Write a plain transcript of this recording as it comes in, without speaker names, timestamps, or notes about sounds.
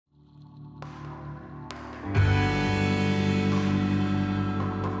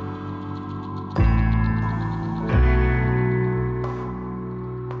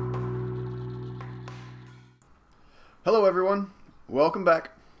Hello everyone, welcome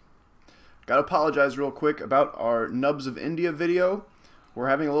back. Gotta apologize real quick about our Nubs of India video. We're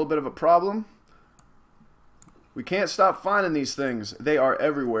having a little bit of a problem. We can't stop finding these things. They are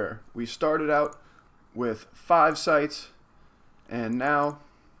everywhere. We started out with 5 sites and now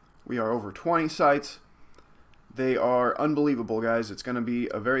we are over 20 sites. They are unbelievable, guys. It's gonna be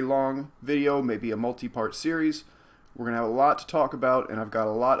a very long video, maybe a multi-part series. We're gonna have a lot to talk about, and I've got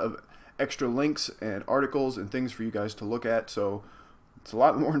a lot of extra links and articles and things for you guys to look at, so it's a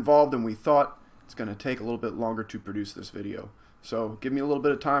lot more involved than we thought. It's going to take a little bit longer to produce this video, so give me a little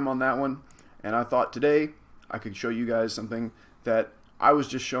bit of time on that one. And I thought today I could show you guys something that I was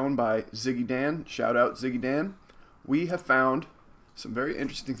just shown by ZiggyDan. Shout out ZiggyDan. We have found some very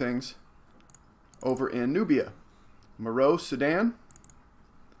interesting things over in Nubia, Meroe, Sudan.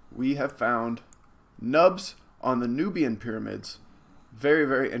 We have found nubs on the Nubian pyramids. Very,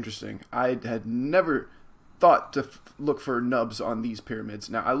 very interesting. I had never thought to look for nubs on these pyramids.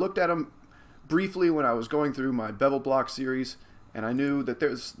 Now, I looked at them briefly when I was going through my bevel block series, and I knew that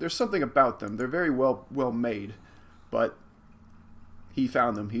there's something about them. They're very well made, but he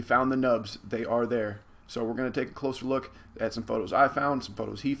found them. He found the nubs. They are there. So we're going to take a closer look at some photos I found, some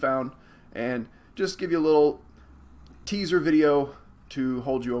photos he found, and just give you a little teaser video to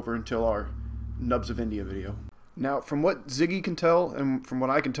hold you over until our Nubs of India video. Now, from what Ziggy can tell, and from what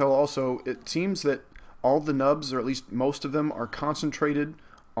I can tell also, it seems that all the nubs, or at least most of them, are concentrated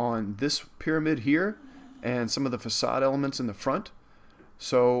on this pyramid here and some of the facade elements in the front.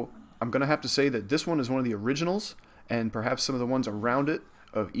 So I'm going to have to say that this one is one of the originals, and perhaps some of the ones around it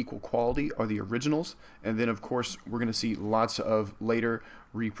of equal quality are the originals. And then, of course, we're going to see lots of later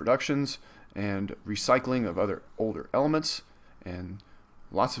reproductions and recycling of other older elements and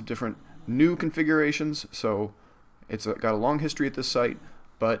lots of different new configurations. So it's got a long history at this site,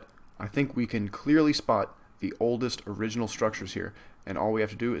 but I think we can clearly spot the oldest original structures here, and all we have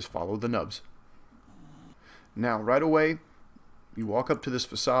to do is follow the nubs. Now, right away, you walk up to this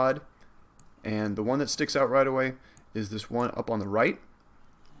facade, and the one that sticks out right away is this one up on the right.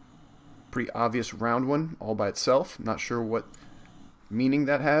 Pretty obvious round one all by itself. Not sure what meaning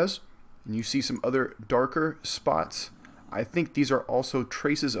that has. And you see some other darker spots. I think these are also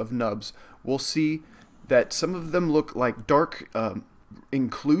traces of nubs. We'll see that some of them look like dark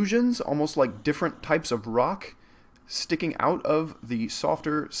inclusions, almost like different types of rock sticking out of the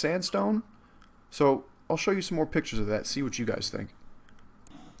softer sandstone. So I'll show you some more pictures of that, see what you guys think.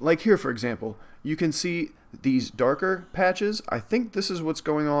 Like here, for example, you can see these darker patches. I think this is what's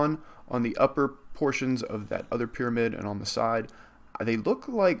going on the upper portions of that other pyramid and on the side. They look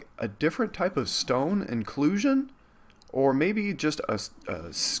like a different type of stone inclusion, or maybe just a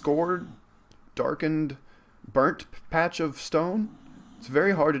scored, darkened, burnt patch of stone. It's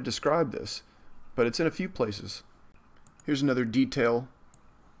very hard to describe this, but it's in a few places. Here's another detail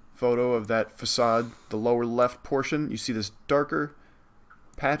photo of that facade, the lower left portion. You see this darker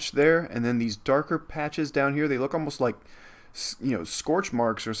patch there, and then these darker patches down here. They look almost like, you know, scorch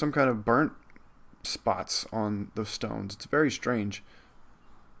marks or some kind of burnt spots on the stones. It's very strange.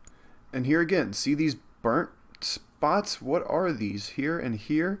 And here again, see these burnt spots? What are these here and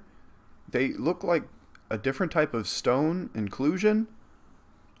here? They look like a different type of stone inclusion.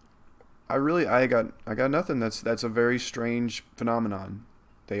 I got nothing. That's a very strange phenomenon.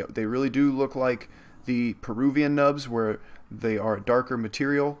 They really do look like the Peruvian nubs, where they are a darker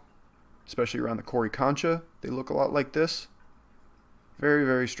material, especially around the Coricancha. They look a lot like this. Very,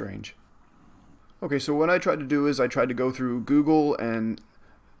 very strange. Okay, so what I tried to do is I tried to go through Google and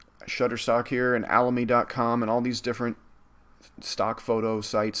Shutterstock here and Alamy.com and all these different stock photo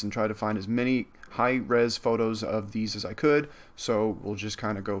sites and try to find as many high-res photos of these as I could. So we'll just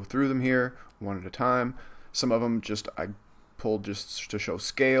kind of go through them here one at a time. Some of them I pulled just to show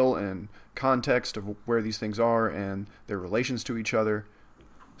scale and context of where these things are and their relations to each other.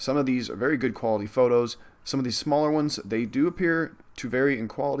 Some of these are very good quality photos. Some of these smaller ones, they do appear to vary in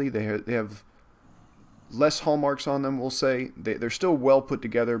quality. They have less hallmarks on them, we'll say. They're still well put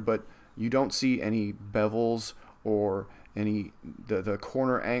together, but you don't see any bevels or any the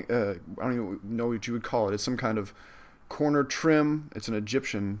corner I don't even know what you would call it. It's some kind of corner trim. It's an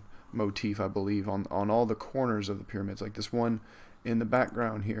Egyptian motif, I believe, on all the corners of the pyramids. Like this one in the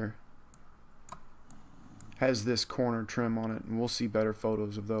background here has this corner trim on it, and we'll see better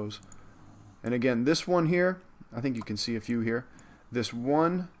photos of those. And again, this one here, I think you can see a few here. This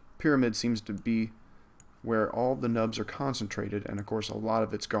one pyramid seems to be where all the nubs are concentrated, and of course a lot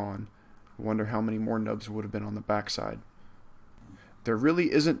of it's gone. I wonder how many more nubs would have been on the backside. There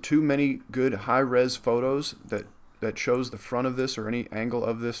really isn't too many good high-res photos that shows the front of this or any angle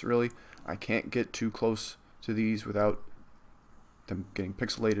of this, really. I can't get too close to these without them getting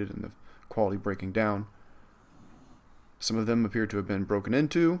pixelated and the quality breaking down. Some of them appear to have been broken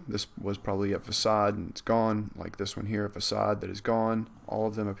into. This was probably a facade and it's gone, like this one here, a facade that is gone. All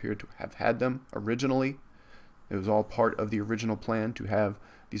of them appear to have had them originally. It was all part of the original plan to have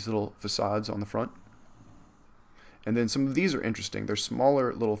these little facades on the front. And then some of these are interesting. They're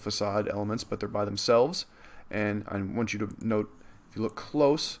smaller little facade elements, but they're by themselves. And I want you to note, if you look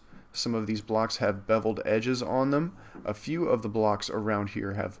close, some of these blocks have beveled edges on them. A few of the blocks around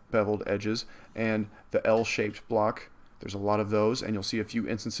here have beveled edges, and the L-shaped block, there's a lot of those, and you'll see a few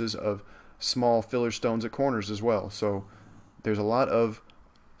instances of small filler stones at corners as well. So there's a lot of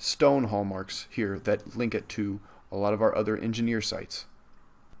stone hallmarks here that link it to a lot of our other engineer sites.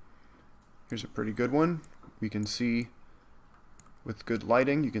 Here's a pretty good one. We can see with good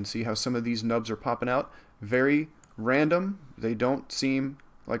lighting, you can see how some of these nubs are popping out. Very random. They don't seem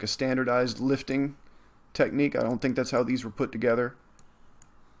like a standardized lifting technique. I don't think that's how these were put together.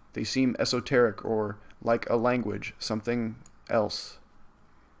 They seem esoteric or like a language, something else.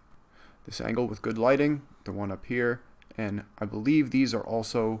 This angle with good lighting, the one up here, and I believe these are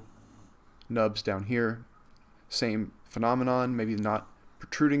also nubs down here. Same phenomenon, maybe not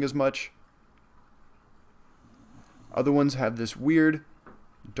protruding as much. Other ones have this weird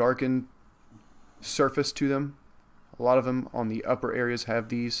darkened surface to them. A lot of them on the upper areas have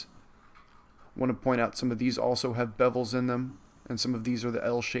these. I want to point out some of these also have bevels in them, and some of these are the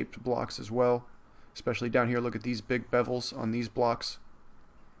L-shaped blocks as well. Especially down here, look at these big bevels on these blocks.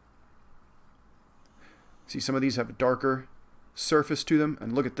 See, some of these have a darker surface to them,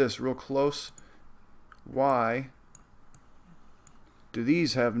 and look at this real close. Why do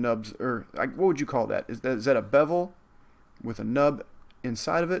these have nubs, or what would you call that? Is that a bevel with a nub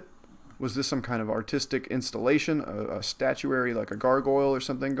inside of it? Was this some kind of artistic installation, a statuary like a gargoyle or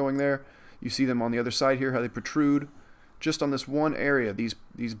something going there? You see them on the other side here, how they protrude just on this one area, these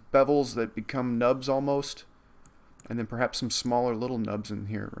bevels that become nubs almost, and then perhaps some smaller little nubs in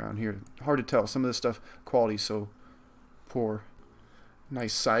here, around here. Hard to tell. Some of this stuff, quality so poor.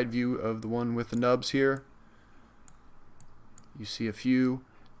 Nice side view of the one with the nubs here. You see a few.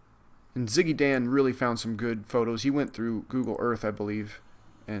 And ZiggyDan really found some good photos. He went through Google Earth, I believe,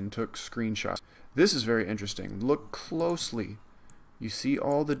 and took screenshots. This is very interesting. Look closely. You see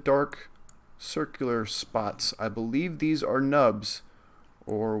all the dark circular spots. I believe these are nubs,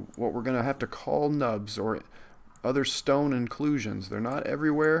 or what we're going to have to call nubs, or other stone inclusions. They're not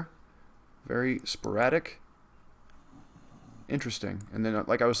everywhere. Very sporadic. Interesting. And then,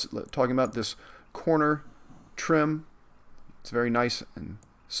 like I was talking about, this corner trim. It's very nice and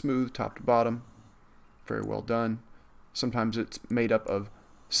smooth top to bottom. Very well done. Sometimes it's made up of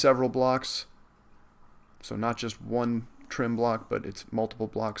several blocks, so not just one trim block, but it's multiple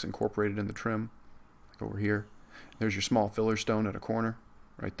blocks incorporated in the trim. Like over here, there's your small filler stone at a corner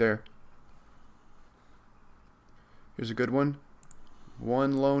right there. Here's a good one.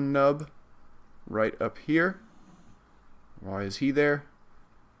 One lone nub right up here. Why is he there?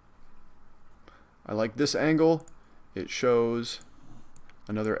 I like this angle. It shows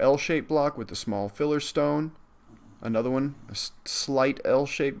another L-shaped block with a small filler stone. Another one, a slight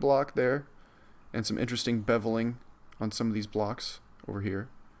L-shaped block there, and some interesting beveling on some of these blocks over here.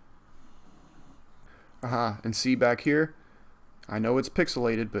 And see back here, I know it's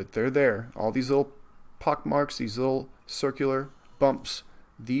pixelated, but they're there. All these little pock marks, these little circular bumps,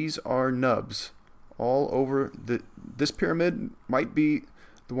 these are nubs all over this pyramid. Might be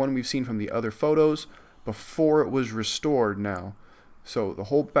the one we've seen from the other photos before it was restored now. So the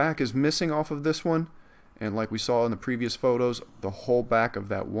whole back is missing off of this one, and like we saw in the previous photos, the whole back of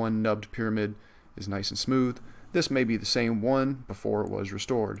that one nubbed pyramid is nice and smooth. This may be the same one before it was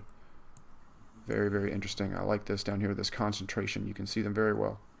restored. Very, very interesting. I like this down here, this concentration. You can see them very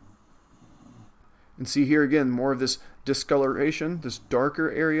well. And see here again, more of this discoloration, this darker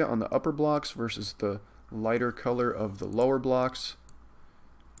area on the upper blocks versus the lighter color of the lower blocks.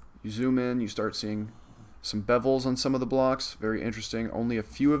 You zoom in, you start seeing some bevels on some of the blocks. Very interesting. Only a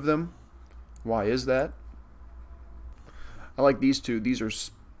few of them. Why is that? I like these two. These are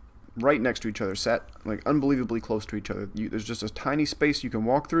right next to each other, sat like unbelievably close to each other. There's just a tiny space you can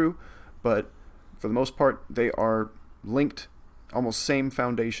walk through, but for the most part, they are linked, almost same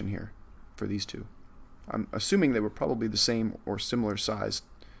foundation here for these two. I'm assuming they were probably the same or similar size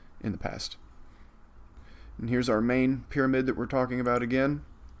in the past. And here's our main pyramid that we're talking about again.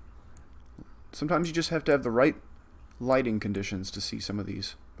 Sometimes you just have to have the right lighting conditions to see some of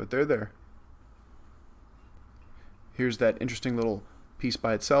these, but they're there. Here's that interesting little piece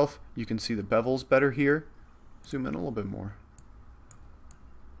by itself. You can see the bevels better here. Zoom in a little bit more.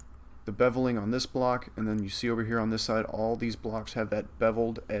 the beveling on this block, and then you see over here on this side, all these blocks have that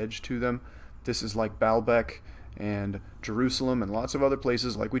beveled edge to them. This is like Baalbek and Jerusalem and lots of other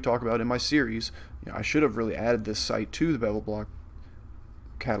places like we talk about in my series. You know, I should have really added this site to the bevel block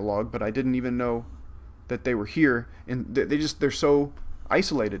catalog, but I didn't even know that they were here, and they're so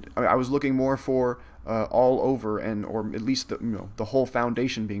isolated. I was looking more for all over, and or at least the whole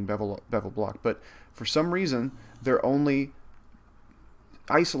foundation being bevel block, but for some reason they're only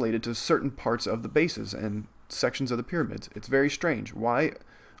isolated to certain parts of the bases and sections of the pyramids. It's very strange.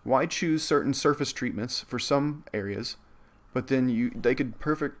 Why choose certain surface treatments for some areas, but then they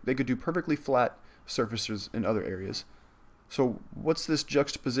could do perfectly flat surfaces in other areas? So what's this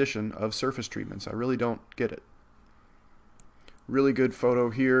juxtaposition of surface treatments? I really don't get it. Really good photo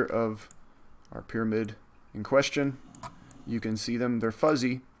here of our pyramid in question. You can see them, they're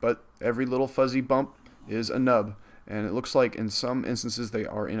fuzzy, but every little fuzzy bump is a nub, and it looks like in some instances they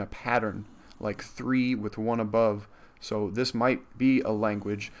are in a pattern, like 3 with 1 above. So this might be a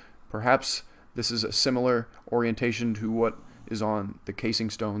language. Perhaps this is a similar orientation to what is on the casing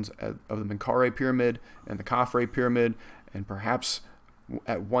stones of the Menkaure pyramid and the Khafre pyramid, and perhaps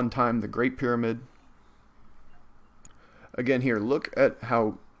at one time the Great Pyramid. Again here, look at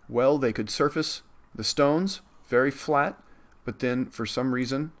how well they could surface the stones, very flat, but then for some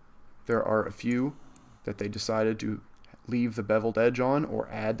reason there are a few that they decided to leave the beveled edge on or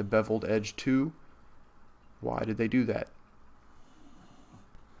add the beveled edge to. Why did they do that?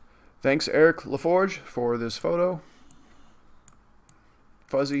 Thanks Eric LaForge for this photo.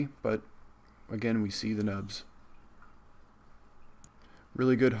 Fuzzy, but again we see the nubs.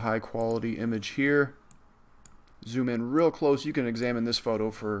 Really good high quality image here. Zoom in real close, you can examine this photo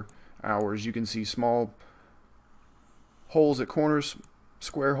for hours. You can see small holes at corners,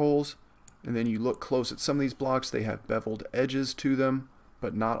 square holes, and then you look close at some of these blocks, they have beveled edges to them,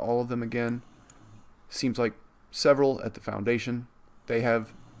 but not all of them again. Seems like several at the foundation, they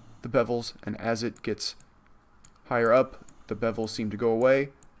have the bevels, and as it gets higher up, the bevels seem to go away.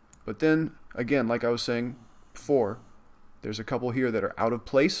 But then, again, like I was saying before, there's a couple here that are out of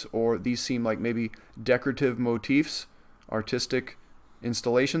place, or these seem like maybe decorative motifs, artistic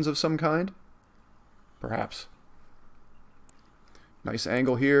installations of some kind. Perhaps. Nice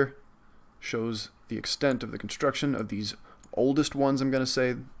angle here. Shows the extent of the construction of these oldest ones, I'm going to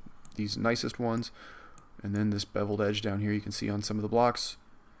say. These nicest ones. And then this beveled edge down here you can see on some of the blocks.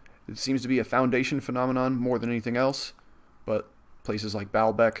 It seems to be a foundation phenomenon more than anything else. But places like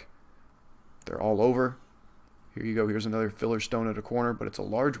Baalbek, they're all over. Here you go, here's another filler stone at a corner, but it's a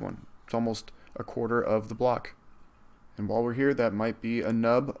large one. It's almost a quarter of the block. And while we're here, that might be a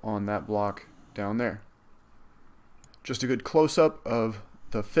nub on that block down there. Just a good close-up of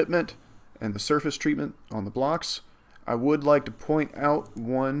the fitment and the surface treatment on the blocks. I would like to point out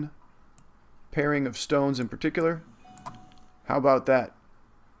one pairing of stones in particular. How about that?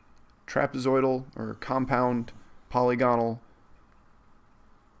 Trapezoidal or compound polygonal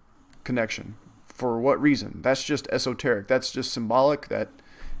connection. For what reason? That's just esoteric. That's just symbolic. That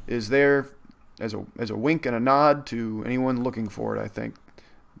is there as a wink and a nod to anyone looking for it, I think.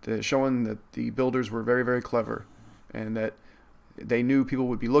 Showing that the builders were very, very clever, and that they knew people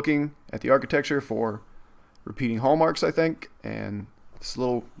would be looking at the architecture for repeating hallmarks, I think, and this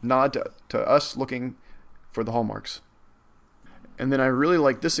little nod to us looking for the hallmarks. And then I really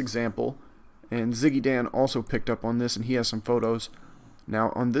like this example, and ZiggyDan also picked up on this, and he has some photos.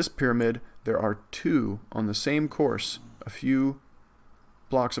 Now on this pyramid there are 2 on the same course, a few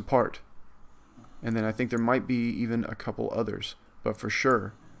blocks apart, and then I think there might be even a couple others, but for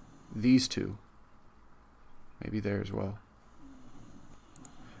sure these 2, maybe there as well.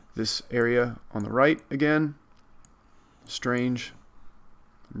 This area on the right again, strange.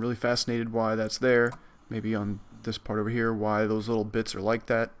 I'm really fascinated why that's there. Maybe on this part over here why those little bits are like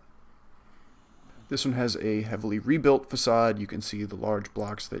that. This one has a heavily rebuilt facade. You can see the large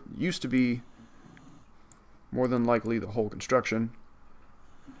blocks that used to be more than likely the whole construction.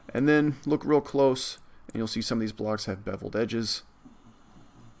 And then look real close and you'll see some of these blocks have beveled edges.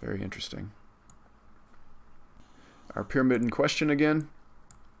 Very interesting. Our pyramid in question again.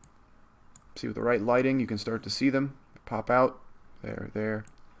 See, with the right lighting you can start to see them pop out. There.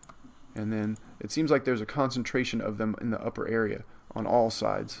 And then it seems like there's a concentration of them in the upper area on all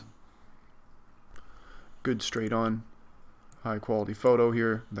sides. Good straight on high quality photo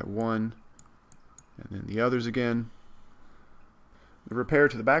here, that one, and then the others again. The repair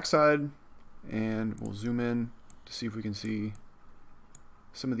to the backside, and we'll zoom in to see if we can see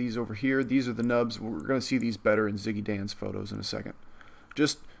some of these over here. These are the nubs. We're going to see these better in ZiggyDan's photos in a second.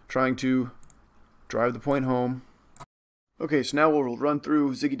 Just trying to drive the point home Okay, so now we'll run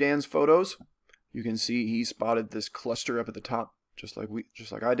through ZiggyDan's photos. You can see he spotted this cluster up at the top, just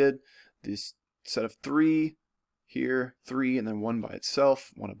like I did. This set of 3 here, 3, and then 1 by itself,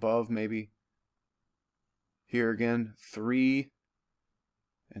 1 above maybe. Here again, 3,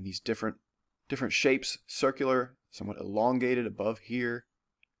 and these different shapes, circular, somewhat elongated above here,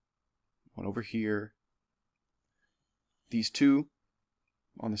 1 over here. These 2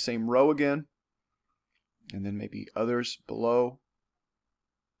 on the same row again, and then maybe others below.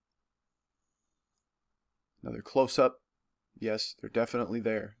 Another close-up. Yes, they're definitely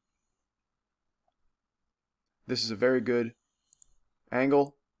there. This is a very good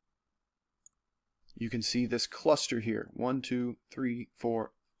angle. You can see this cluster here. 1, 2, 3,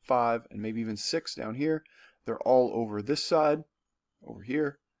 4, 5, and maybe even 6 down here. They're all over this side, over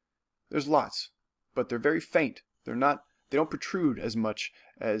here. There's lots, but they're very faint. They don't protrude as much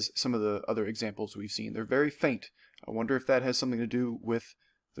as some of the other examples we've seen. They're very faint. I wonder if that has something to do with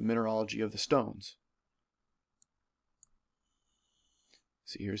the mineralogy of the stones.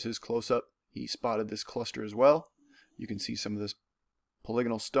 See, here's his close-up. He spotted this cluster as well. You can see some of this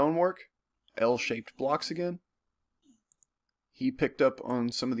polygonal stonework, L-shaped blocks again. He picked up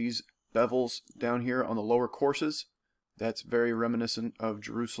on some of these bevels down here on the lower courses. That's very reminiscent of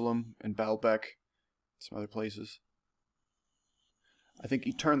Jerusalem and Baalbek, some other places. I think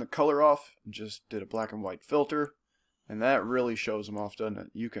he turned the color off and just did a black and white filter, and that really shows them off, doesn't it?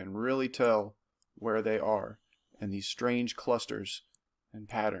 You can really tell where they are and these strange clusters and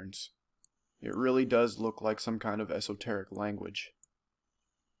patterns. It really does look like some kind of esoteric language.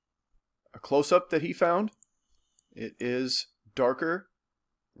 A close-up that he found, it is darker,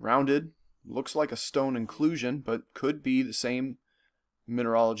 rounded, looks like a stone inclusion, but could be the same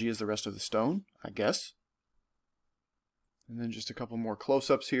mineralogy as the rest of the stone, I guess. And then just a couple more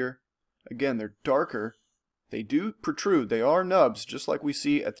close-ups here. Again, they're darker. They do protrude. They are nubs, just like we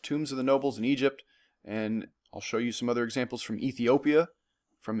see at the tombs of the nobles in Egypt. And I'll show you some other examples from Ethiopia,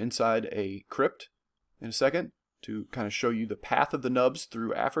 from inside a crypt in a second, to kind of show you the path of the nubs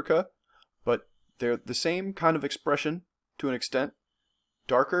through Africa. But they're the same kind of expression to an extent.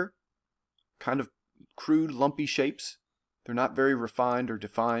 Darker, kind of crude, lumpy shapes. They're not very refined or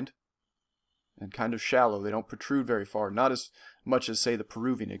defined. And kind of shallow. They don't protrude very far. Not as much as, say, the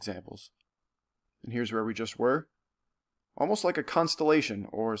Peruvian examples. And here's where we just were. Almost like a constellation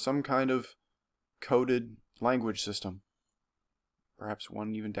or some kind of coded language system. Perhaps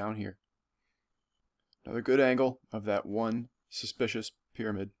one even down here. Another good angle of that one suspicious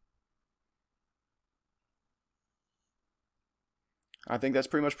pyramid. I think that's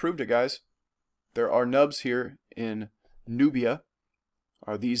pretty much proved it, guys. There are nubs here in Nubia.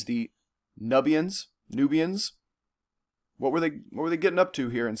 Are these the Nub-ians? Nubians? What were they getting up to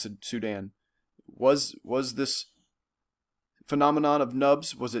here in Sudan? Was this phenomenon of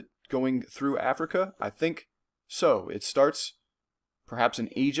nubs, was it going through Africa? I think so. It starts perhaps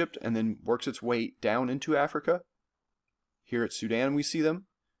in Egypt and then works its way down into Africa. Here at Sudan we see them.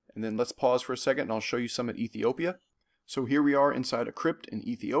 And then let's pause for a second and I'll show you some at Ethiopia. So here we are inside a crypt in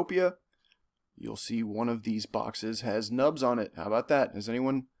Ethiopia. You'll see one of these boxes has nubs on it. How about that? Has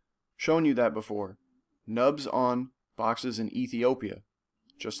anyone shown you that before? Nubs on boxes in Ethiopia,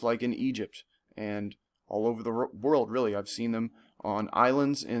 just like in Egypt and all over the world, really. I've seen them on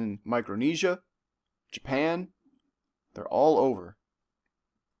islands in Micronesia, Japan. They're all over.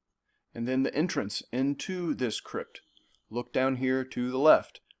 And then the entrance into this crypt. Look down here to the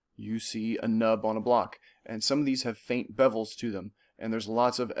left. You see a nub on a block. And some of these have faint bevels to them. And there's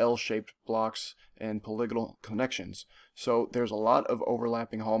lots of L-shaped blocks and polygonal connections. So there's a lot of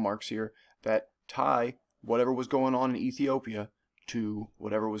overlapping hallmarks here that tie whatever was going on in Ethiopia to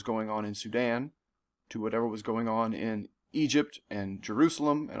whatever was going on in Sudan, to whatever was going on in Egypt and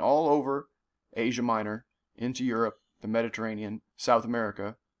Jerusalem and all over Asia Minor, into Europe, the Mediterranean, South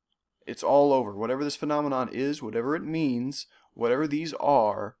America. It's all over. Whatever this phenomenon is, whatever it means, whatever these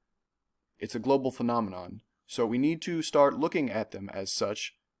are, it's a global phenomenon. So we need to start looking at them as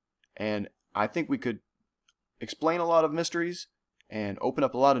such, and I think we could explain a lot of mysteries and open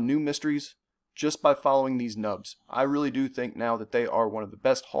up a lot of new mysteries just by following these nubs. I really do think now that they are one of the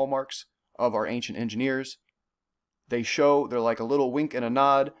best hallmarks of our ancient engineers. They're like a little wink and a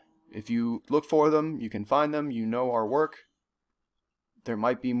nod. If you look for them, you can find them, you know our work. There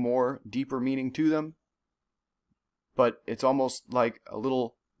might be more deeper meaning to them, but it's almost like a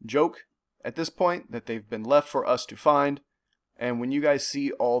little joke at this point that they've been left for us to find. And when you guys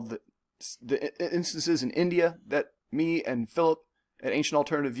see all the instances in India that me and Philip at Ancient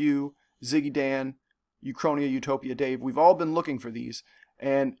Alternative View, ZiggyDan, Uchronia, Utopia Dave, we've all been looking for these,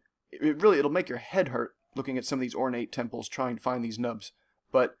 and it'll make your head hurt looking at some of these ornate temples trying to find these nubs.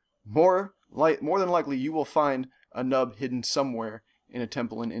 But more than likely, you will find a nub hidden somewhere in a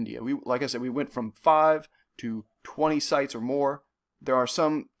temple in India. Like I said, we went from 5 to 20 sites or more. There are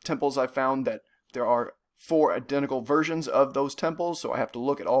some temples I found that there are 4 identical versions of those temples, so I have to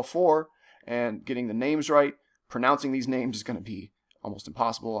look at all 4, and getting the names right, pronouncing these names is going to be almost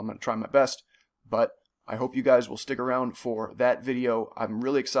impossible. I'm going to try my best, but I hope you guys will stick around for that video. I'm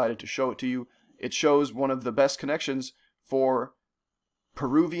really excited to show it to you. It shows one of the best connections for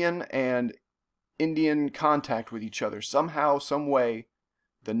Peruvian and Indian contact with each other. Somehow, some way,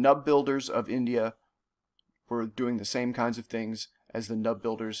 the nub builders of India were doing the same kinds of things as the nub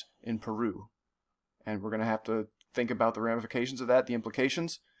builders in Peru. And we're going to have to think about the ramifications of that, the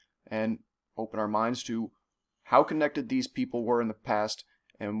implications, and open our minds to how connected these people were in the past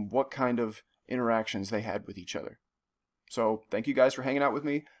and what kind of interactions they had with each other. So thank you guys for hanging out with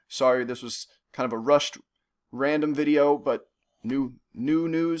me. Sorry this was kind of a rushed, random video, but new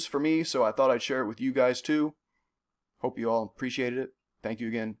news for me, so I thought I'd share it with you guys too. Hope you all appreciated it. Thank you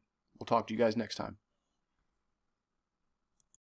again. We'll talk to you guys next time.